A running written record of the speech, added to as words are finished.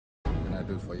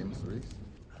do for you, Mr. Reese?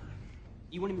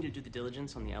 You wanted me to do the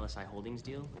diligence on the LSI Holdings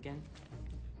deal again?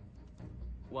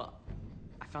 Well,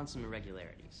 I found some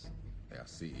irregularities. Their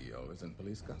CEO is in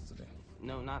police custody.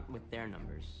 No, not with their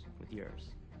numbers, with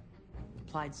yours.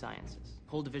 Applied Sciences.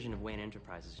 Whole division of Wayne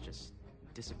Enterprises just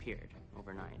disappeared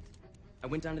overnight. I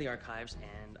went down to the archives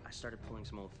and I started pulling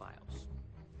some old files.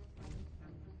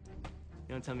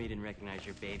 Don't tell me you didn't recognize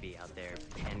your baby out there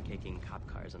pancaking cop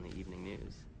cars on the evening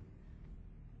news.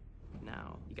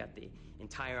 Now, you got the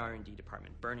entire R&D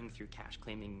department burning through cash,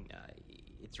 claiming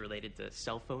it's related to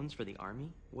cell phones for the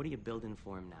Army. What are you building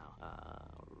for him now?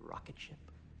 Rocket ship?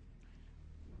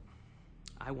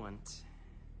 I want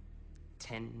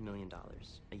 $10 million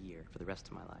a year for the rest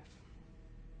of my life.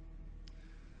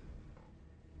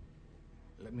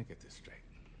 Let me get this straight.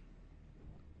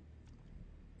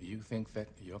 You think that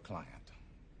your client,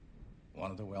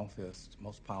 one of the wealthiest,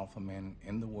 most powerful men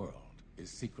in the world, is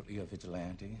secretly a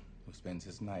vigilante who spends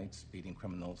his nights beating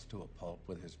criminals to a pulp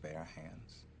with his bare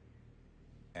hands?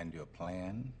 And your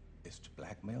plan is to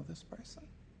blackmail this person?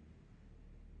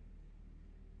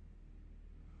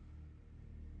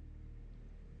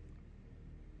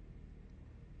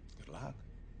 Good luck.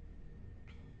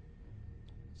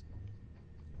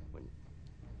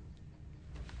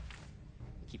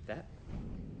 Keep that.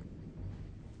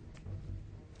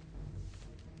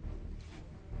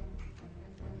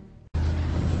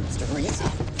 Mr. Reese?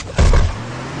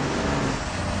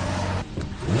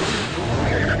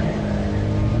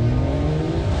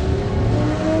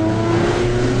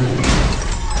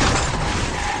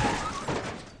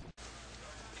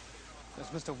 That's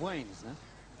Mr. Wayne, isn't it?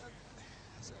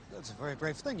 That's a very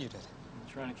brave thing you did.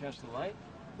 You trying to catch the light?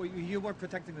 Well, you weren't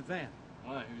protecting the van.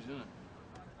 Why? Who's in it?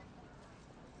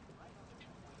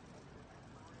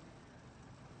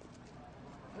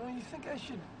 You think I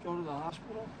should go to the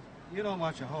hospital? You don't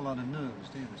watch a whole lot of news,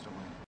 do you, Mr. Wayne?